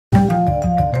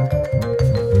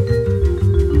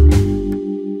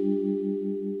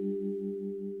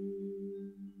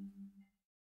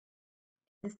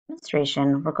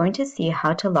demonstration, we're going to see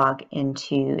how to log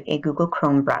into a Google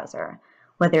Chrome browser,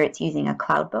 whether it's using a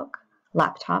cloudbook,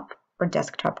 laptop, or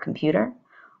desktop computer,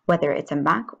 whether it's a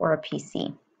Mac or a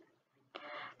PC.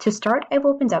 To start, I've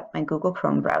opened up my Google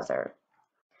Chrome browser,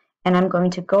 and I'm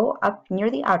going to go up near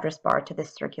the address bar to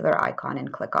this circular icon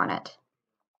and click on it.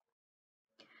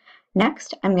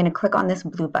 Next, I'm going to click on this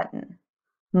blue button.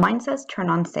 Mine says Turn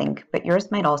on Sync, but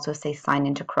yours might also say Sign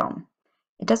into Chrome.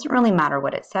 It doesn't really matter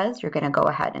what it says, you're going to go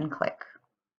ahead and click.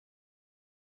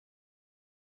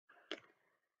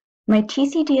 My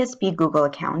TCDSB Google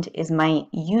account is my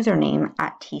username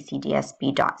at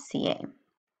tcdsb.ca.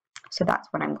 So that's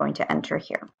what I'm going to enter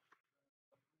here.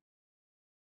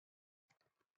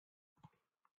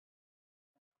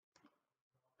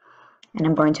 And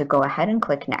I'm going to go ahead and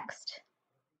click Next.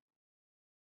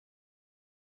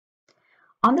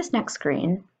 On this next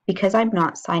screen, because I'm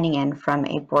not signing in from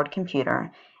a board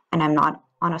computer and I'm not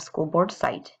on a school board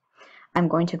site, I'm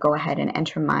going to go ahead and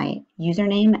enter my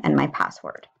username and my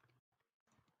password.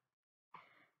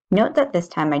 Note that this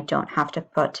time I don't have to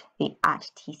put the at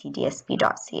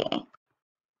tcdsb.ca.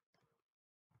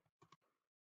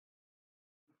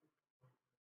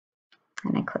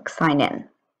 And I click Sign In.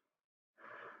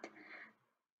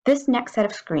 This next set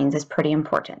of screens is pretty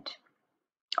important.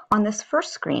 On this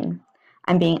first screen,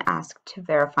 I'm being asked to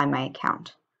verify my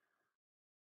account.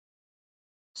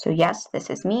 So yes,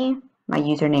 this is me, my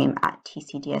username at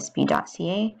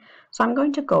tcdsb.ca. So I'm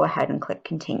going to go ahead and click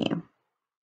Continue.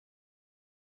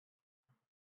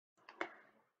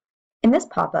 In this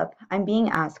pop-up, I'm being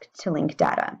asked to link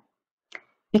data.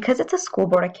 Because it's a school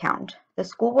board account, the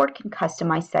school board can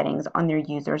customize settings on their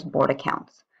users' board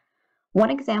accounts. One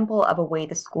example of a way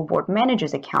the school board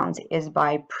manages accounts is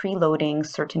by preloading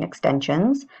certain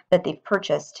extensions that they've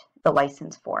purchased the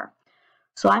license for.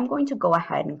 So I'm going to go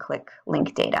ahead and click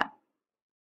Link Data.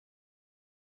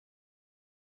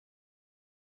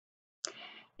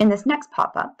 In this next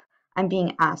pop-up, I'm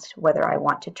being asked whether I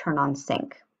want to turn on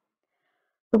sync.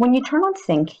 So when you turn on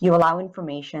sync, you allow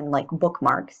information like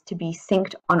bookmarks to be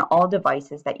synced on all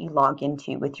devices that you log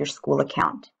into with your school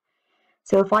account.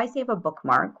 So if I save a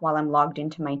bookmark while I'm logged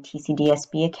into my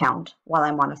TCDSB account while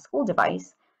I'm on a school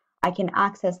device, I can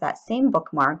access that same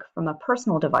bookmark from a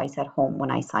personal device at home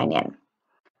when I sign in.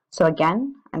 So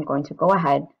again, I'm going to go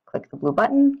ahead, click the blue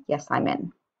button, yes, I'm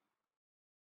in.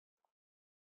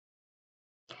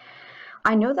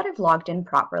 I know that I've logged in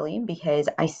properly because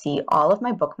I see all of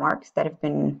my bookmarks that have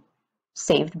been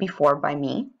saved before by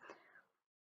me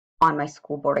on my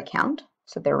school board account.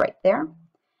 So they're right there.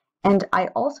 And I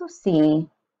also see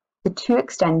the two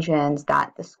extensions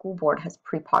that the school board has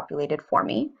pre-populated for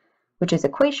me, which is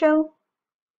Equatio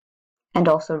and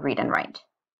also Read and Write.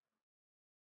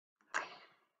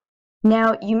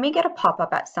 Now, you may get a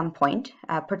pop-up at some point,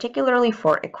 particularly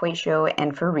for Equatio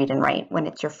and for Read and Write when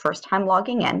it's your first time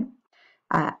logging in.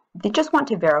 They just want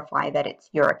to verify that it's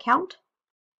your account.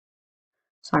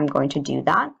 So I'm going to do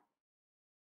that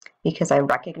because I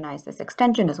recognize this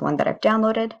extension as one that I've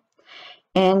downloaded.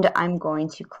 And I'm going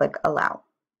to click Allow.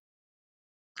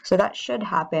 So that should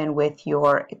happen with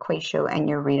your Equatio and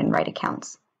your Read and Write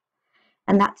accounts.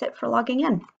 And that's it for logging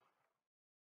in.